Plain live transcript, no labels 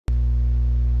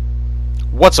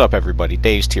What's up everybody,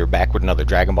 Dazed here back with another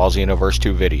Dragon Ball Xenoverse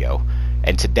 2 video.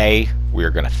 And today we are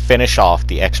going to finish off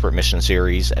the Expert Mission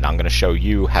series, and I'm going to show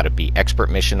you how to beat Expert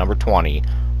Mission number 20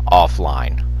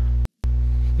 offline.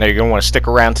 Now you're going to want to stick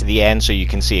around to the end so you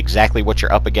can see exactly what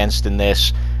you're up against in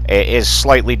this. It is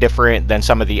slightly different than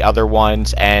some of the other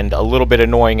ones and a little bit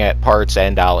annoying at parts,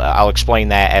 and I'll explain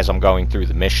that as I'm going through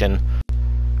the mission.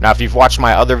 Now, if you've watched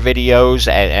my other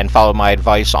videos and followed my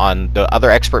advice on the other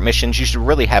expert missions, you should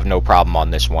really have no problem on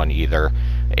this one either.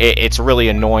 It's really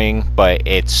annoying, but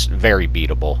it's very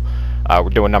beatable.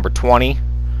 We're doing number 20,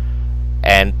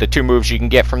 and the two moves you can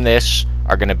get from this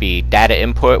are going to be Data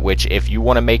Input, which if you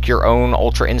want to make your own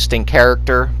Ultra Instinct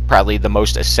character, probably the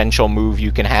most essential move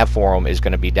you can have for them is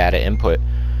going to be Data Input.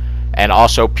 And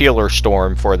also Peeler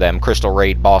Storm for them Crystal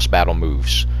Raid boss battle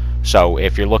moves. So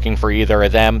if you're looking for either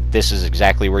of them, this is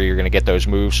exactly where you're going to get those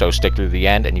moves, so stick through the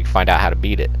end and you can find out how to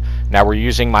beat it. Now we're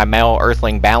using my Male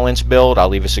Earthling Balance build. I'll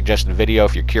leave a suggested video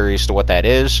if you're curious to what that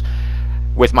is.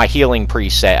 With my healing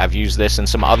preset, I've used this in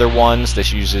some other ones.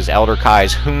 This uses Elder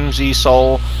Kai's Hunzi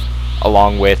Soul,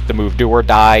 along with the move Do or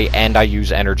Die, and I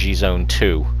use Energy Zone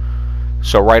 2.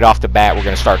 So right off the bat, we're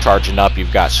going to start charging up.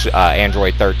 You've got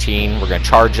Android 13. We're going to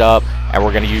charge up, and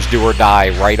we're going to use Do or Die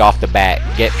right off the bat.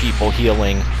 Get people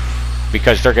healing,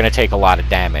 because they're going to take a lot of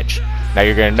damage. Now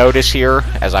you're going to notice here,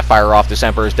 as I fire off this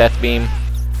Emperor's Death Beam,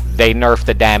 they nerf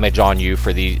the damage on you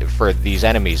for these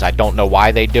enemies. I don't know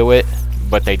why they do it,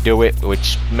 but they do it,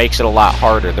 which makes it a lot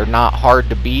harder. They're not hard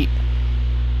to beat,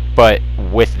 but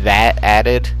with that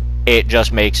added, it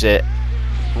just makes it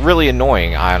really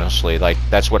annoying, honestly. Like,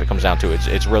 that's what it comes down to.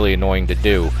 It's really annoying to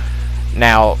do.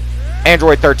 Now,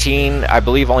 Android 13, I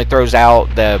believe, only throws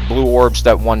out the blue orbs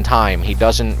that one time. He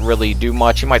doesn't really do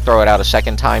much. He might throw it out a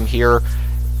second time here.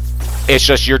 It's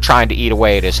just you're trying to eat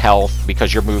away at his health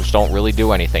because your moves don't really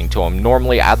do anything to him.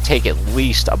 Normally, I'd take at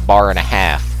least a bar and a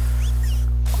half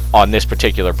on this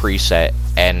particular preset,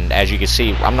 and as you can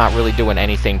see, I'm not really doing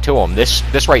anything to him.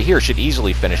 This right here should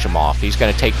easily finish him off. He's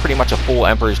going to take pretty much a full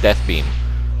Emperor's Death Beam.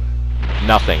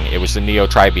 Nothing. It was the Neo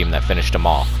Tri-Beam that finished him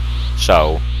off.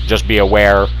 So, just be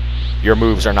aware, your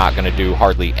moves are not going to do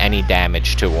hardly any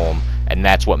damage to him, and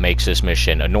that's what makes this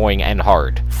mission annoying and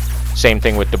hard. Same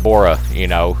thing with Deborah, you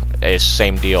know, it's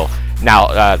same deal. Now,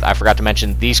 I forgot to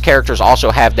mention, these characters also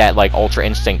have that, like, Ultra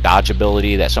Instinct dodge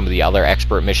ability that some of the other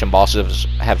expert mission bosses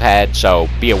have had, so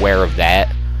be aware of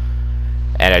that.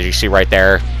 And as you see right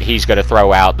there, he's going to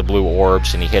throw out the blue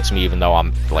orbs, and he hits me even though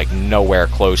I'm, like, nowhere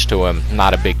close to him.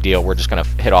 Not a big deal. We're just going to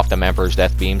hit off them Emperor's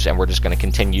Death Beams, and we're just going to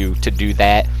continue to do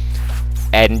that.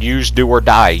 And use Do or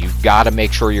Die. You've got to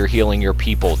make sure you're healing your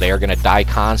people. They are going to die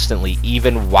constantly,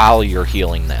 even while you're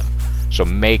healing them. So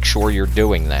make sure you're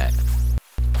doing that.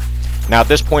 Now, at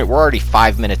this point, we're already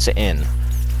 5 minutes in,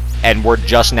 and we're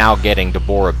just now getting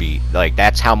Deborah beat. Like,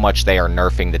 that's how much they are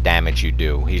nerfing the damage you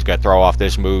do. He's going to throw off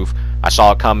this move. I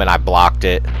saw it come, and I blocked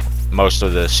it. Most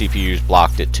of the CPUs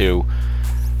blocked it, too.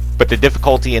 But the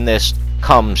difficulty in this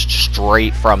comes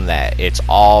straight from that. It's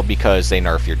all because they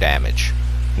nerf your damage.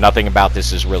 Nothing about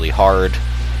this is really hard.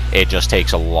 It just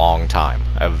takes a long time,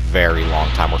 a very long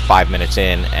time. We're 5 minutes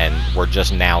in, and we're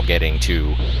just now getting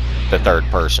to the third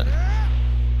person.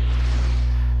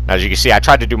 Now, as you can see, I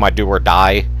tried to do my Do or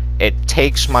Die. It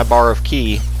takes my bar of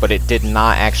ki, but it did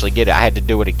not actually get it. I had to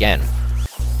do it again.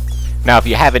 Now, if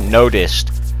you haven't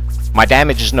noticed, my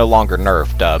damage is no longer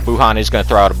nerfed. Buhan is going to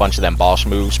throw out a bunch of them boss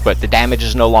moves, but the damage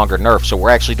is no longer nerfed, so we're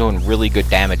actually doing really good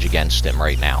damage against him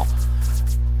right now.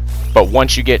 But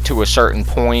once you get to a certain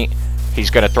point, he's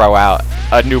going to throw out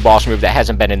a new boss move that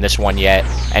hasn't been in this one yet,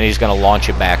 and he's going to launch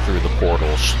it back through the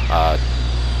portals.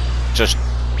 Just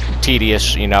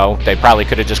tedious, you know. They probably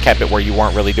could have just kept it where you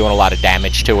weren't really doing a lot of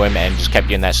damage to him and just kept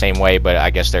you in that same way, but I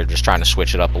guess they're just trying to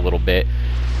switch it up a little bit.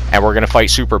 And we're going to fight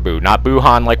Super Buu. Not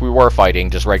Buhan like we were fighting,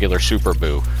 just regular Super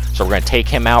Buu. So we're going to take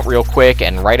him out real quick,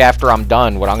 and right after I'm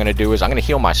done, what I'm going to do is I'm going to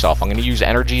heal myself. I'm going to use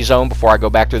Energy Zone before I go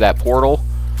back through that portal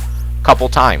couple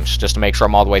times just to make sure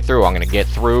I'm all the way through. I'm going to get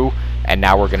through, and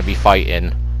now we're going to be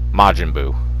fighting Majin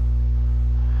Buu.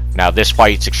 Now this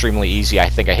fight's extremely easy. I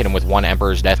think I hit him with one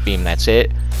Emperor's Death Beam, that's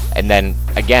it. And then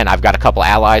again, I've got a couple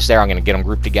allies there. I'm going to get them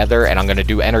grouped together, and I'm going to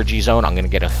do Energy Zone. I'm going to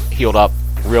get them healed up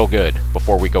real good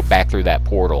before we go back through that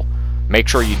portal. Make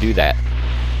sure you do that.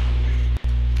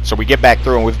 So we get back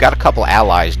through, and we've got a couple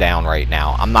allies down right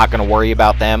now. I'm not going to worry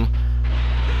about them.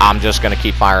 I'm just going to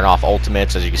keep firing off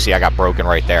ultimates. As you can see, I got broken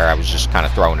right there. I was just kind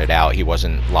of throwing it out. He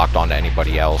wasn't locked onto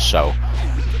anybody else, so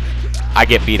I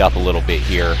get beat up a little bit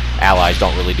here. Allies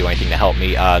don't really do anything to help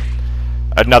me.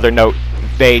 Another note,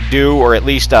 they do, or at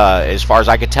least as far as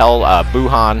I could tell,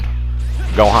 Buhan,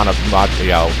 Majin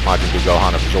Buu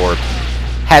Gohan Absorbed,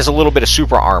 has a little bit of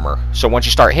super armor. So once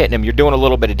you start hitting him, you're doing a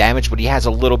little bit of damage, but he has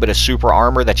a little bit of super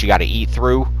armor that you got to eat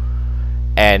through,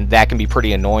 and that can be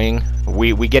pretty annoying.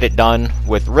 We get it done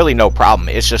with really no problem.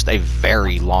 It's just a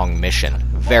very long mission.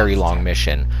 Very long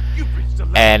mission.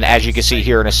 And as you can see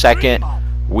here in a second,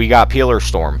 we got Peeler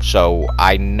Storm, so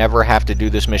I never have to do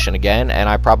this mission again, and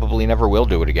I probably never will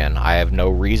do it again. I have no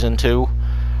reason to.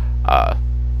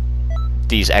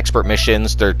 These expert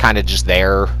missions, they're kind of just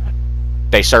there.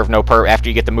 They serve no purpose. After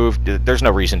you get the move, there's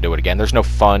no reason to do it again. There's no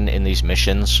fun in these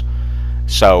missions.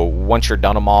 So once you're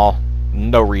done them all,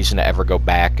 no reason to ever go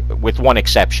back, with one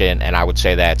exception, and I would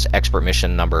say that's expert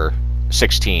mission number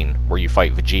 16, where you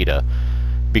fight Vegeta,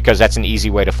 because that's an easy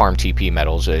way to farm TP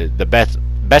medals. The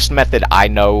best method I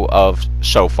know of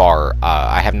so far.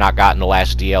 I have not gotten the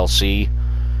last DLC,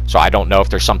 so I don't know if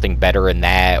there's something better in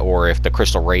that, or if the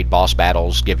Crystal Raid boss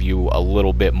battles give you a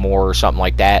little bit more or something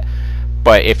like that.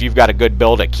 But if you've got a good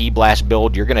build, a Ki Blast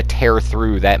build, you're going to tear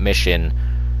through that mission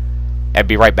and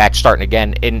be right back starting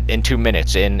again in 2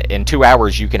 minutes. In 2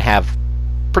 hours, you can have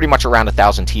pretty much around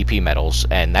 1,000 TP medals,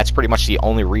 and that's pretty much the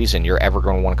only reason you're ever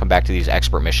going to want to come back to these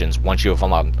expert missions once you have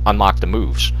unlocked the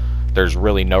moves. There's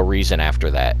really no reason after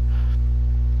that.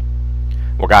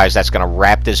 Well, guys, that's going to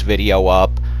wrap this video up.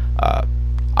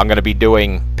 I'm going to be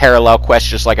doing parallel quests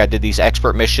just like I did these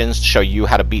expert missions to show you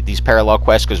how to beat these parallel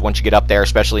quests, because once you get up there,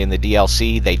 especially in the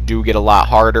DLC, they do get a lot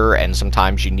harder, and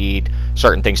sometimes you need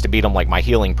certain things to beat them, like my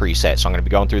healing preset. So I'm going to be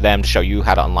going through them to show you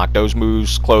how to unlock those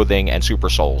moves, clothing, and super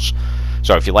souls.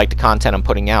 So if you like the content I'm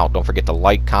putting out, don't forget to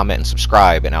like, comment, and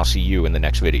subscribe, and I'll see you in the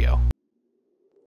next video.